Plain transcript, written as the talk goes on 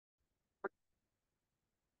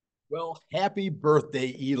Well, happy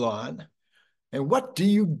birthday, Elon. And what do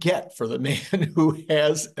you get for the man who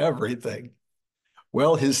has everything?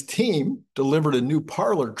 Well, his team delivered a new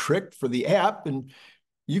parlor trick for the app, and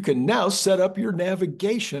you can now set up your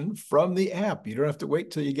navigation from the app. You don't have to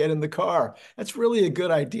wait till you get in the car. That's really a good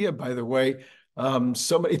idea, by the way.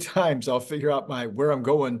 So many times I'll figure out where I'm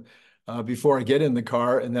going before I get in the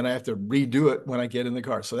car, and then I have to redo it when I get in the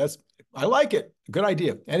car. So I like it. Good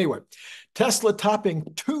idea. Anyway, Tesla topping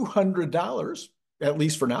 $200, at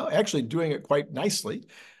least for now, actually doing it quite nicely.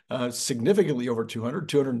 Significantly over 200,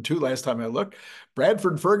 202 last time I looked.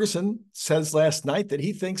 Bradford Ferguson says last night that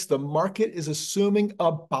he thinks the market is assuming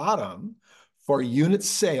a bottom for unit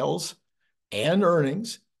sales and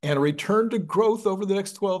earnings and a return to growth over the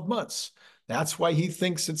next 12 months. That's why he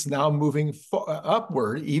thinks it's now moving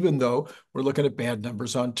upward, even though we're looking at bad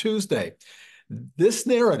numbers on Tuesday. This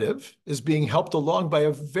narrative is being helped along by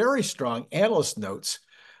a very strong analyst notes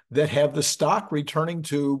that have the stock returning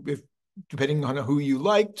to, depending on who you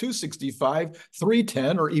like, $265,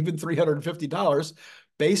 $310, or even $350,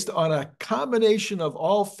 based on a combination of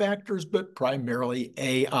all factors, but primarily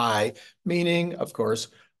AI, meaning, of course,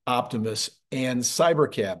 Optimus and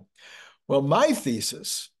Cybercab. Well, my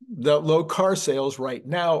thesis that low car sales right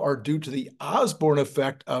now are due to the Osborne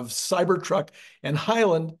effect of Cybertruck and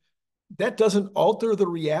Highland. That doesn't alter the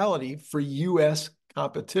reality for U.S.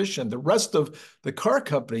 competition. The rest of the car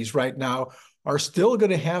companies right now are still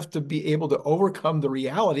going to have to be able to overcome the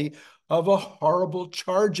reality of a horrible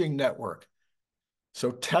charging network.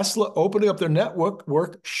 So Tesla opening up their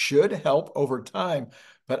network should help over time.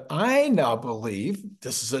 But I now believe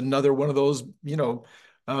this is another one of those,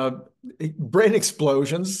 brain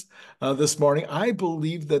explosions this morning. I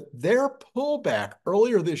believe that their pullback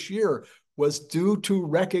earlier this year was due to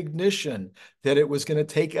recognition that it was going to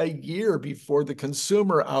take a year before the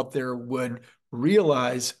consumer out there would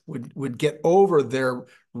realize, would get over their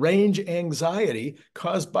range anxiety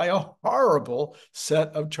caused by a horrible set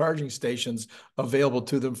of charging stations available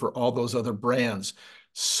to them for all those other brands.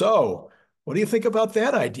 So what do you think about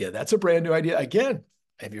that idea? That's a brand new idea. Again,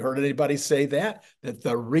 have you heard anybody say that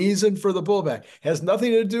the reason for the pullback has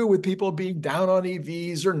nothing to do with people being down on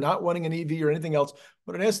EVs or not wanting an EV or anything else?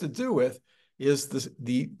 What it has to do with is they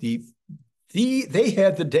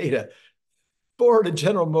had the data. Ford and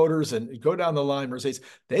General Motors and go down the line, Mercedes,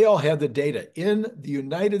 they all had the data. In the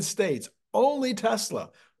United States, only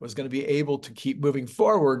Tesla was going to be able to keep moving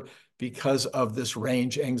forward because of this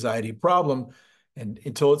range anxiety problem. And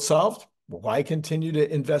until it's solved, why continue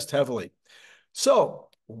to invest heavily? So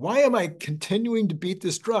why am I continuing to beat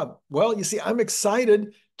this drum? Well, you see, I'm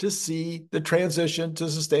excited to see the transition to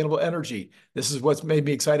sustainable energy. This is what's made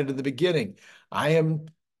me excited in the beginning. I am,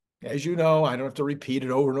 as you know, I don't have to repeat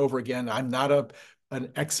it over and over again. I'm not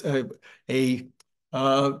a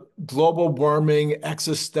global warming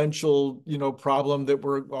existential, problem that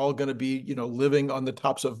we're all going to be, living on the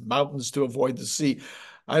tops of mountains to avoid the sea.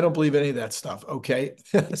 I don't believe any of that stuff. Okay.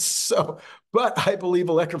 But I believe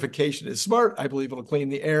electrification is smart. I believe it'll clean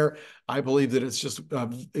the air. I believe that it's just,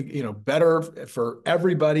 better for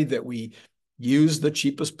everybody that we use the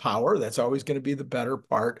cheapest power. That's always going to be the better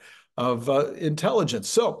part of intelligence.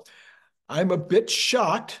 So I'm a bit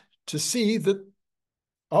shocked to see that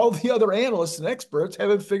all the other analysts and experts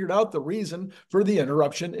haven't figured out the reason for the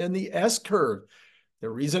interruption in the S-curve. The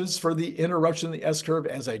reasons for the interruption in the S-curve,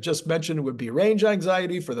 as I just mentioned, would be range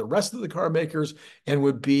anxiety for the rest of the car makers and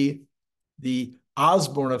would be the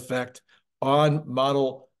Osborne effect on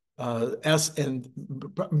Model S and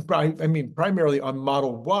primarily on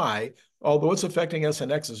Model Y, although it's affecting S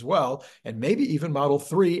and X as well, and maybe even Model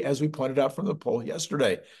 3, as we pointed out from the poll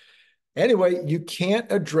yesterday. Anyway, you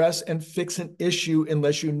can't address and fix an issue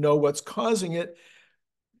unless you know what's causing it.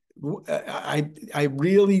 I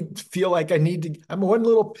really feel like I'm one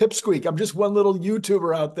little pipsqueak. I'm just one little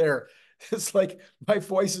YouTuber out there. It's like my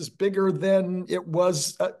voice is bigger than it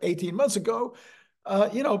was 18 months ago,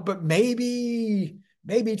 but maybe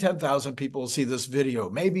 10,000 people will see this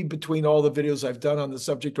video. Maybe between all the videos I've done on the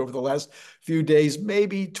subject over the last few days,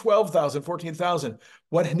 maybe 12,000, 14,000.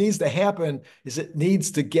 What needs to happen is it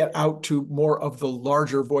needs to get out to more of the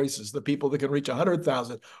larger voices, the people that can reach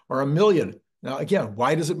 100,000 or 1,000,000. Now, again,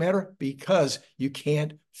 why does it matter? Because you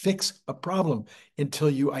can't fix a problem until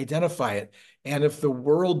you identify it. And if the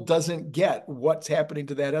world doesn't get what's happening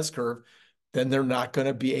to that S-curve, then they're not going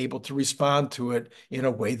to be able to respond to it in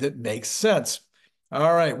a way that makes sense.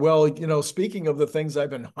 All right. Well, speaking of the things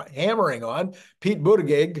I've been hammering on, Pete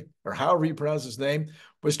Buttigieg, or however you pronounce his name,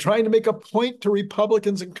 was trying to make a point to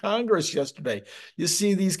Republicans in Congress yesterday. You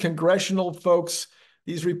see these congressional folks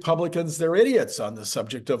these Republicans, they're idiots on the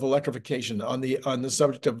subject of electrification, on the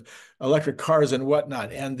subject of electric cars and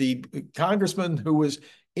whatnot. And the congressman who was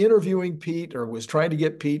interviewing Pete, or was trying to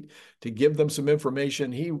get Pete to give them some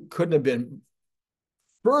information, he couldn't have been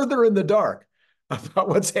further in the dark about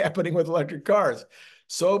what's happening with electric cars.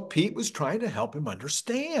 So Pete was trying to help him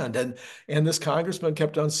understand. And this congressman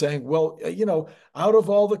kept on saying, well, out of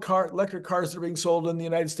all the electric cars that are being sold in the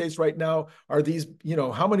United States right now, are these,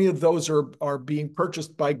 how many of those are being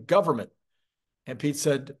purchased by government? And Pete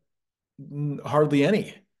said, hardly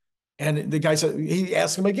any. And the guy said, he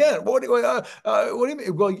asked him again, what do you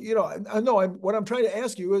mean? Well, no, what I'm trying to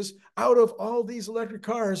ask you is, out of all these electric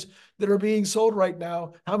cars that are being sold right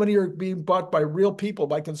now, how many are being bought by real people,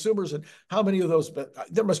 by consumers? And how many of those, but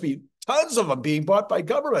there must be tons of them being bought by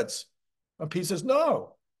governments. And Pete says,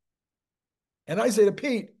 no. And I say to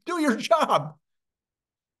Pete, do your job.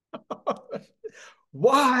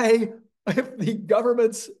 Why, if the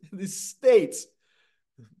governments, the states,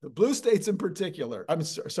 the blue states in particular,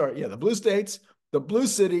 the blue states, the blue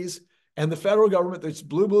cities, and the federal government that's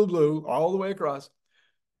blue, blue, blue all the way across.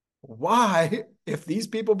 Why, if these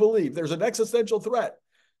people believe there's an existential threat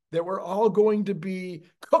that we're all going to be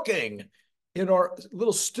cooking in our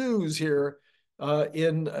little stews here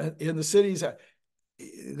in the cities,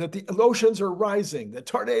 that the oceans are rising, that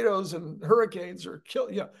tornadoes and hurricanes are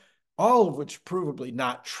killing, all of which provably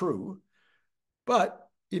not true. But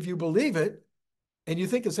if you believe it, and you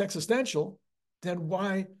think it's existential, then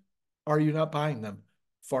why are you not buying them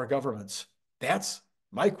for governments? That's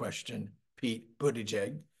my question, Pete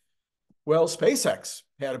Buttigieg. Well, SpaceX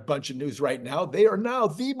had a bunch of news right now. They are now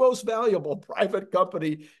the most valuable private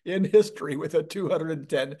company in history with a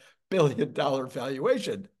 $210 billion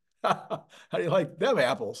valuation. How do you like them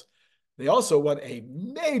apples? They also won a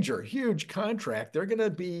major, huge contract. They're going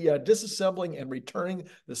to be disassembling and returning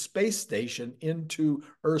the space station into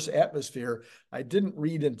Earth's atmosphere. I didn't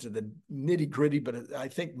read into the nitty-gritty, but I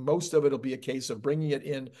think most of it will be a case of bringing it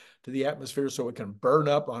in to the atmosphere so it can burn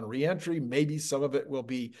up on reentry. Maybe some of it will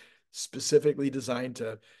be specifically designed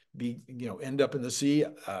to be, end up in the sea.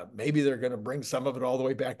 Maybe they're going to bring some of it all the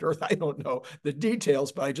way back to Earth. I don't know the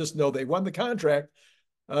details, but I just know they won the contract.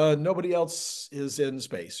 Nobody else is in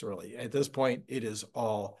space, really. At this point, it is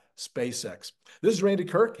all SpaceX. This is Randy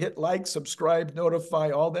Kirk. Hit like, subscribe,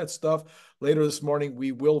 notify, all that stuff. Later this morning,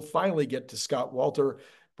 we will finally get to Scott Walter.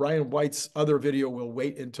 Brian White's other video will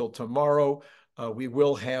wait until tomorrow. We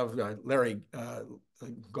will have Larry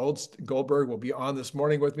Goldberg will be on this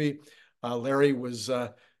morning with me. Larry was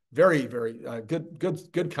very, very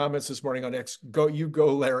good comments this morning on X. Go,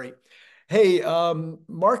 Larry. Hey,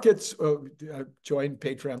 markets, join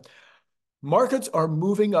Patreon. Markets are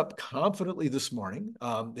moving up confidently this morning.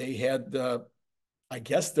 They had, I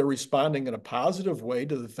guess they're responding in a positive way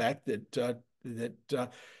to the fact that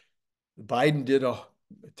Biden did a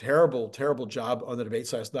terrible, terrible job on the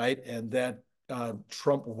debates last night, and that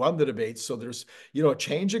Trump won the debates. So there's, a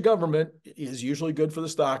change of government is usually good for the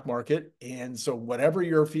stock market. And so whatever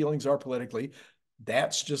your feelings are politically,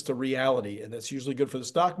 that's just a reality, and that's usually good for the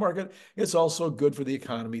stock market. It's also good for the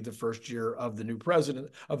economy the first year of the new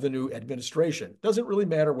president, of the new administration. Doesn't really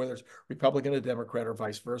matter whether it's Republican or Democrat or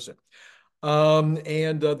vice versa.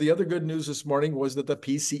 The other good news this morning was that the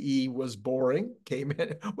PCE was boring, came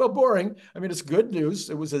in. Well, boring, I mean, it's good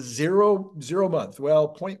news. It was a zero month.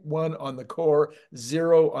 Well, 0.1 on the core,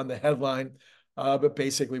 0 on the headline. But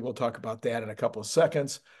basically, we'll talk about that in a couple of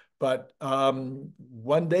seconds. But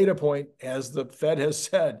one data point, as the Fed has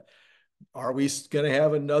said, are we going to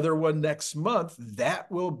have another one next month?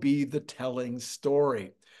 That will be the telling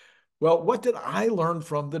story. Well, what did I learn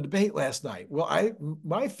from the debate last night? Well,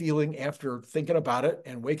 my feeling after thinking about it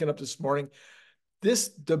and waking up this morning, this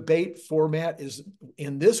debate format is,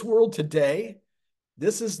 in this world today,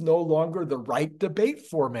 this is no longer the right debate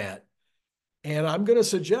format. And I'm going to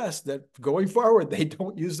suggest that going forward, they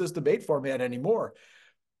don't use this debate format anymore.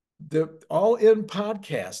 The All In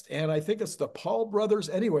podcast, and I think it's the Paul brothers.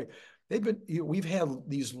 Anyway, we've had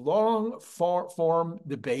these long form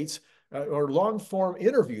debates or long form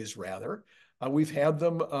interviews rather. We've had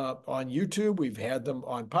them on YouTube. We've had them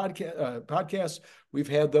on podcasts. We've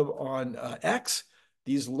had them on X.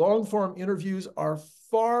 These long form interviews are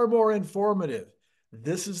far more informative.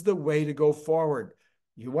 This is the way to go forward.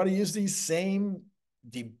 You want to use these same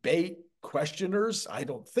debate questioners? I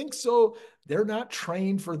don't think so. They're not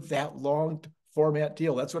trained for that long format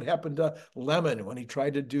deal. That's what happened to Lemon when he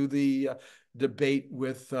tried to do the debate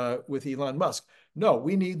with Elon Musk. No,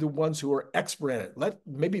 we need the ones who are expert at it.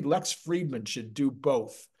 Maybe Lex Friedman should do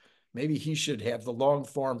both. Maybe he should have the long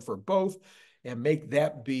form for both and make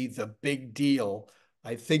that be the big deal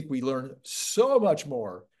I think we learned so much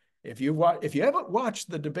more. If you haven't watched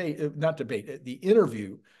the debate, not debate, the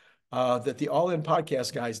interview that the All In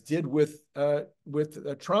podcast guys did with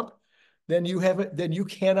Trump, then you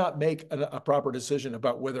cannot make a proper decision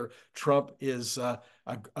about whether Trump is a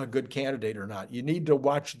good candidate or not. You need to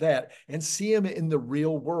watch that and see him in the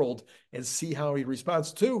real world and see how he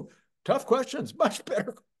responds to tough questions, much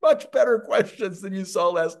better questions than you saw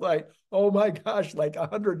last night. Oh my gosh, like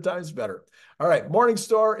 100 times better. All right,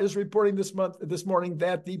 Morningstar is reporting this morning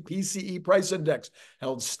that the PCE price index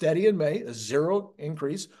held steady in May, a 0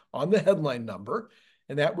 increase on the headline number.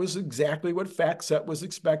 And that was exactly what FactSet was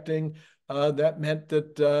expecting. That meant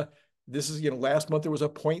that this is, last month there was a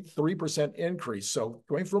 0.3% increase. So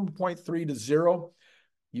going from 0.3 to 0,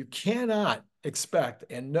 you cannot expect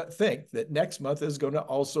and think that next month is going to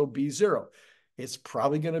also be 0. It's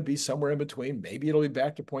probably going to be somewhere in between. Maybe it'll be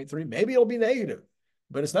back to 0.3. Maybe it'll be negative,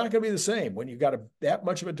 but it's not going to be the same when you've got that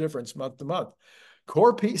much of a difference month to month.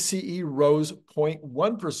 Core PCE rose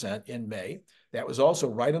 0.1% in May. That was also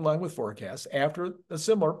right in line with forecasts after a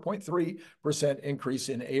similar 0.3% increase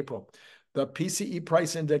in April. The PCE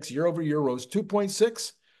price index year over year rose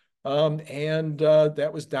 2.6, and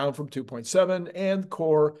that was down from 2.7, and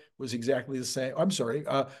core was exactly the same. I'm sorry,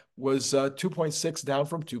 was 2.6 down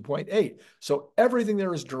from 2.8. So everything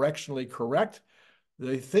there is directionally correct.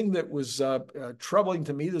 The thing that was troubling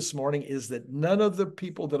to me this morning is that none of the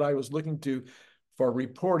people that I was looking to for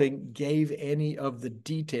reporting gave any of the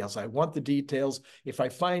details. I want the details. If I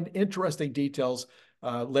find interesting details,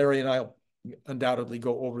 Larry and I'll undoubtedly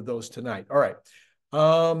go over those tonight. All right.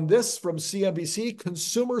 This from CNBC,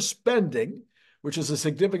 consumer spending, which is a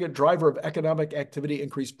significant driver of economic activity,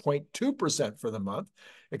 increased 0.2% for the month,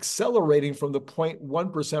 accelerating from the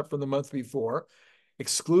 0.1% from the month before.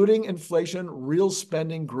 Excluding inflation, real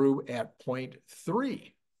spending grew at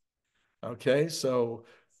 0.3. Okay, so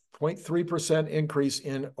 0.3% increase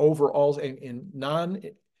in overall in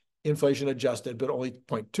non-inflation adjusted, but only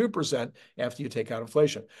 0.2% after you take out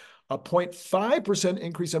inflation. A 0.5%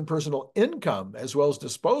 increase in personal income as well as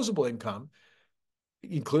disposable income,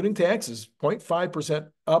 including taxes, 0.5%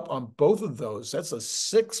 up on both of those. That's a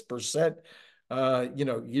 6%,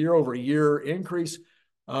 year over year increase.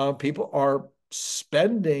 People are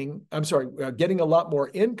getting a lot more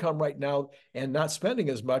income right now and not spending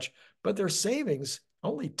as much, but their savings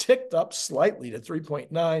only ticked up slightly to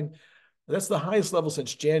 3.9. That's the highest level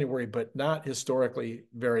since January, but not historically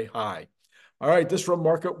very high. All right, this from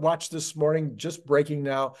Market Watch this morning, just breaking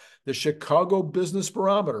now. The Chicago Business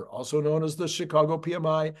Barometer, also known as the Chicago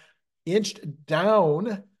PMI, inched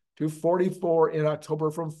down to 44 in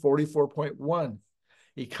October from 44.1.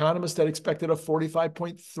 Economists had expected a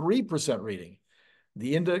 45.3% reading.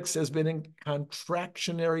 The index has been in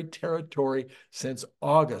contractionary territory since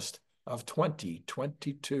August of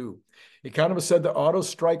 2022. Economists said the auto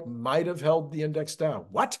strike might have held the index down.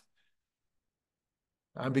 What?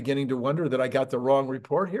 I'm beginning to wonder that I got the wrong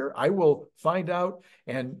report here. I will find out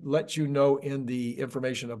and let you know in the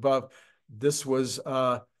information above. This was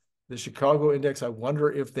the Chicago index. I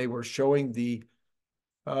wonder if they were showing the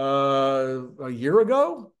a year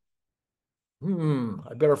ago.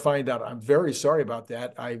 I better find out. I'm very sorry about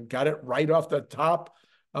that. I got it right off the top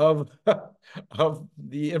of, of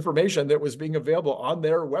the information that was being available on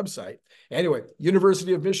their website. Anyway,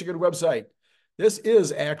 University of Michigan website. This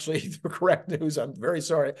is actually the correct news. I'm very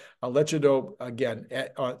sorry. I'll let you know again.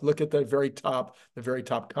 Look at the very top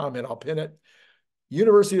comment. I'll pin it.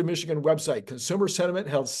 University of Michigan website. Consumer sentiment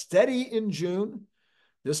held steady in June.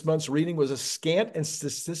 This month's reading was a scant and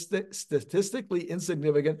statistically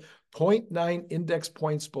insignificant 0.9 index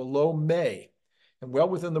points below May and well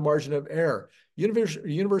within the margin of error.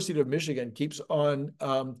 University of Michigan keeps on,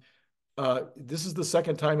 this is the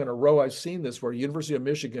second time in a row I've seen this where University of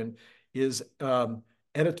Michigan is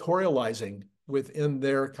editorializing within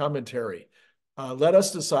their commentary. Let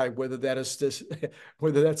us decide whether that is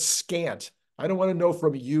whether that's scant. I don't want to know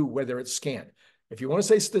from you whether it's scant. If you want to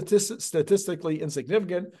say statistically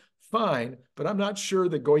insignificant, fine, but I'm not sure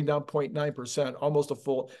that going down 0.9%, almost a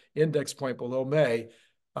full index point below May,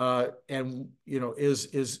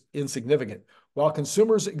 is insignificant. While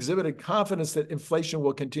consumers exhibited confidence that inflation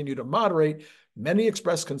will continue to moderate, many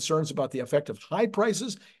expressed concerns about the effect of high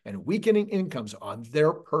prices and weakening incomes on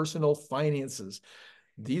their personal finances.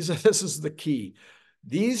 This is the key.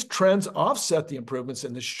 These trends offset the improvements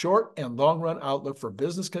in the short and long-run outlook for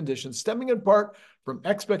business conditions, stemming in part from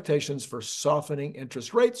expectations for softening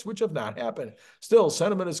interest rates, which have not happened. Still,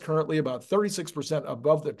 sentiment is currently about 36%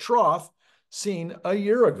 above the trough seen a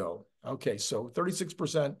year ago. Okay, so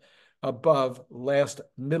 36% above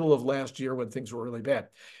middle of last year when things were really bad.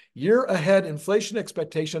 Year ahead inflation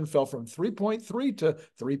expectation fell from 3.3 to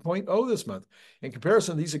 3.0 this month. In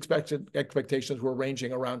comparison, these expectations were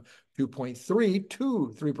ranging around 2.3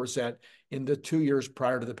 to 3% in the 2 years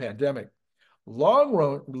prior to the pandemic.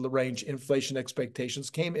 Long-range inflation expectations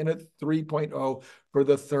came in at 3.0 for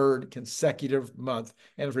the third consecutive month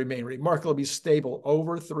and have remained remarkably stable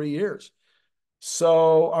over 3 years.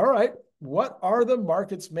 So, all right, what are the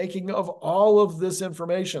markets making of all of this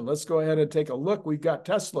information? Let's go ahead and take a look. We've got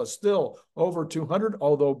Tesla still over 200,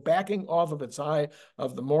 although backing off of its high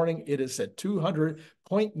of the morning, it is at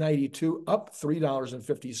 200.92, up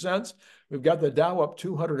 $3.50. We've got the Dow up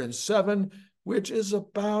 207, which is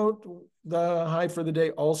about the high for the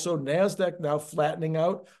day. Also, NASDAQ now flattening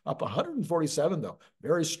out, up 147 though.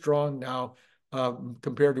 Very strong now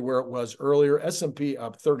compared to where it was earlier. S&P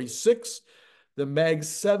up 36. The Mag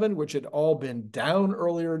 7, which had all been down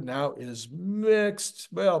earlier, now is mixed.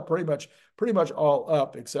 Well, pretty much all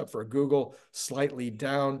up except for Google slightly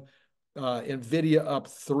down. NVIDIA up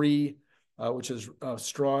 3, which is a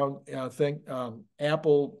strong thing.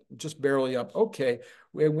 Apple just barely up. Okay,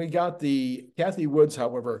 and we got the Cathie Woods,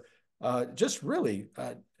 however, just really,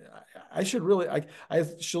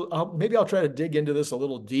 maybe I'll try to dig into this a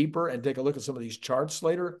little deeper and take a look at some of these charts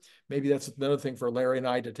later. Maybe that's another thing for Larry and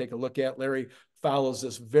I to take a look at. Larry follows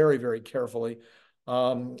this very, very carefully.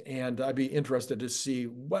 And I'd be interested to see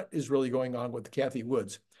what is really going on with Cathie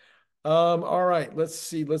Woods. All right, let's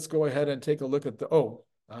see. Let's go ahead and take a look at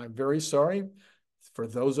I'm very sorry. For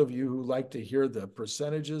those of you who like to hear the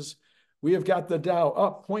percentages, we have got the Dow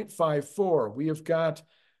up 0.54. We have got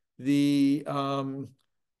the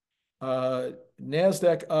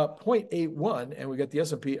NASDAQ up 0.81, and we got the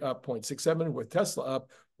S&P up 0.67, with Tesla up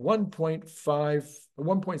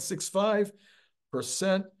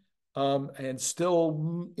 1.65%, and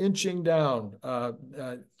still inching down,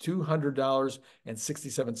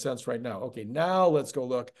 $200.67 right now. Okay, now let's go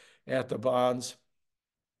look at the bonds.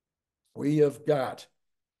 We have got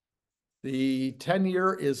the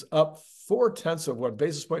 10-year is up 0.4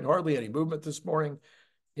 basis point, hardly any movement this morning.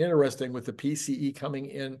 Interesting, with the PCE coming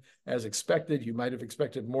in as expected. You might have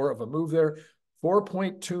expected more of a move there.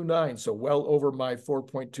 4.29, so well over my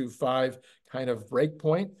 4.25 kind of break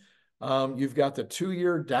point. You've got the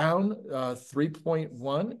 2-year down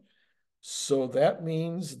 3.1. So that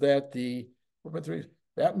means that the 4.3,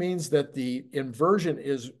 that means that the inversion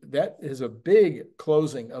is a big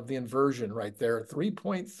closing of the inversion right there.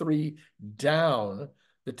 3.3 down.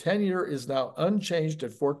 The 10-year is now unchanged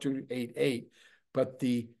at 4.288. But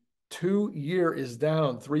the 2-year is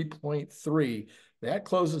down 3.3. That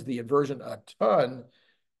closes the inversion a ton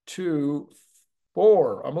to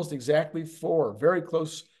 4, almost exactly 4, very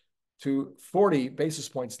close to 40 basis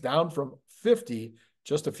points, down from 50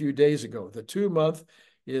 just a few days ago. The 2-month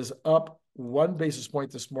is up 1 basis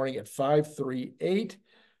point this morning at 5.38.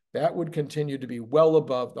 That would continue to be well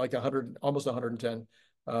above, like 100, almost 110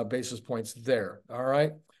 basis points there. All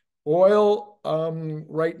right. Oil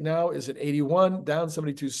right now is at 81, down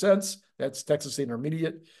 72 cents. That's Texas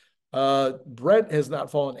Intermediate. Brent has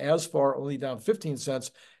not fallen as far, only down 15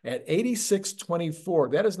 cents at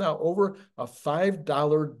 86.24. That is now over a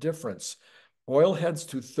 $5 difference. Oil heads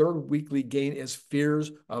to third weekly gain as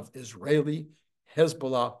fears of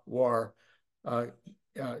Israeli-Hezbollah war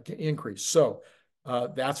increase. So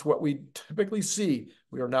that's what we typically see.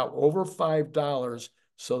 We are now over $5.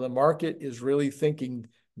 So the market is really thinking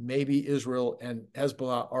maybe Israel and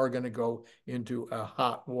Hezbollah are going to go into a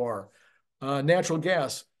hot war. Natural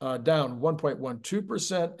gas down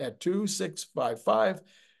 1.12% at 2,655.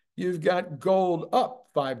 You've got gold up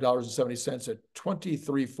 $5.70 at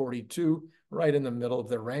 23.42, right in the middle of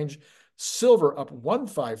their range. Silver up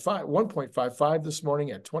 1.55 this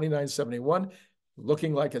morning at 29.71,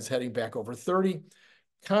 looking like it's heading back over 30.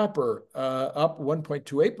 Copper up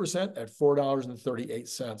 1.28% at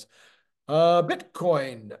 $4.38.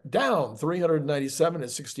 Bitcoin down 397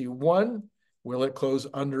 at 61. Will it close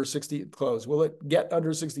under 60? Will it get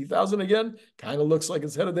under 60,000 again? Kind of looks like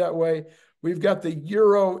it's headed that way. We've got the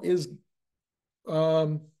euro is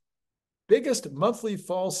biggest monthly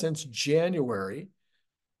fall since January.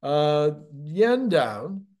 Yen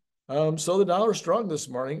down. So the dollar strong this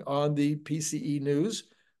morning on the PCE news.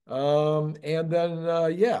 And then,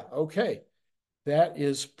 yeah, okay. That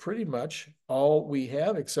is pretty much all we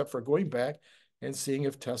have, except for going back and seeing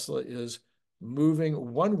if Tesla is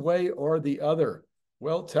moving one way or the other.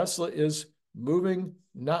 Well, Tesla is moving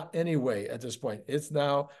not any way at this point. It's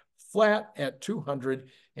now flat at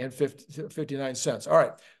 259 cents. All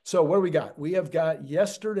right, so what do we got? We have got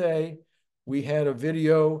yesterday, we had a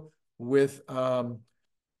video with, I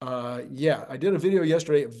did a video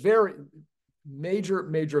yesterday,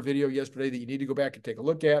 major video yesterday that you need to go back and take a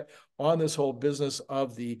look at on this whole business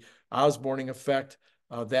of the Oz Morning effect.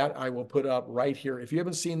 That I will put up right here. If you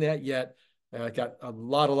haven't seen that yet, got a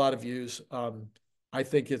lot of views. I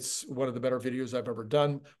think it's one of the better videos I've ever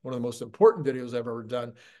done, one of the most important videos I've ever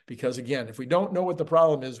done, because again, if we don't know what the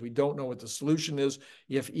problem is, we don't know what the solution is.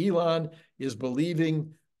 If Elon is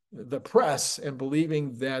believing the press and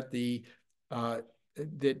believing that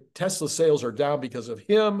that Tesla sales are down because of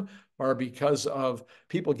him, or because of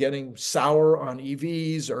people getting sour on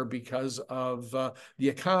EVs, or because of the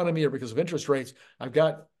economy, or because of interest rates, I've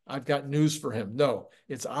got news for him. No,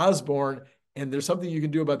 it's Osborne, and there's something you can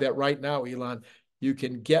do about that right now, Elon. You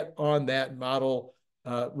can get on that model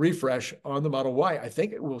refresh on the Model Y. I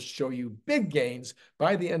think it will show you big gains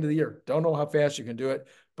by the end of the year. Don't know how fast you can do it,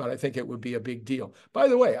 but I think it would be a big deal. By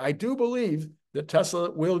the way, I do believe that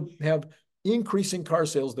Tesla will have increasing car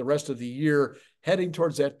sales the rest of the year, heading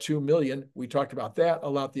towards that 2 million. We talked about that a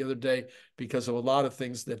lot the other day because of a lot of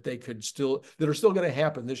things that are still going to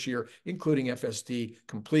happen this year, including FSD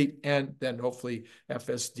complete and then hopefully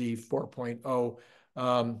FSD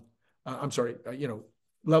 4.0. I'm sorry,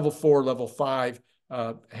 level 4, level 5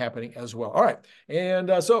 happening as well. All right.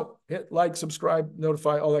 And so hit like, subscribe,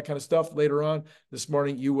 notify, all that kind of stuff. Later on this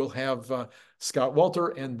morning, you will have Scott Walter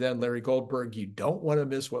and then Larry Goldberg. You don't want to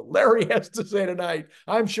miss what Larry has to say tonight.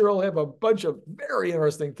 I'm sure he'll have a bunch of very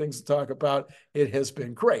interesting things to talk about. It has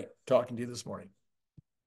been great talking to you this morning.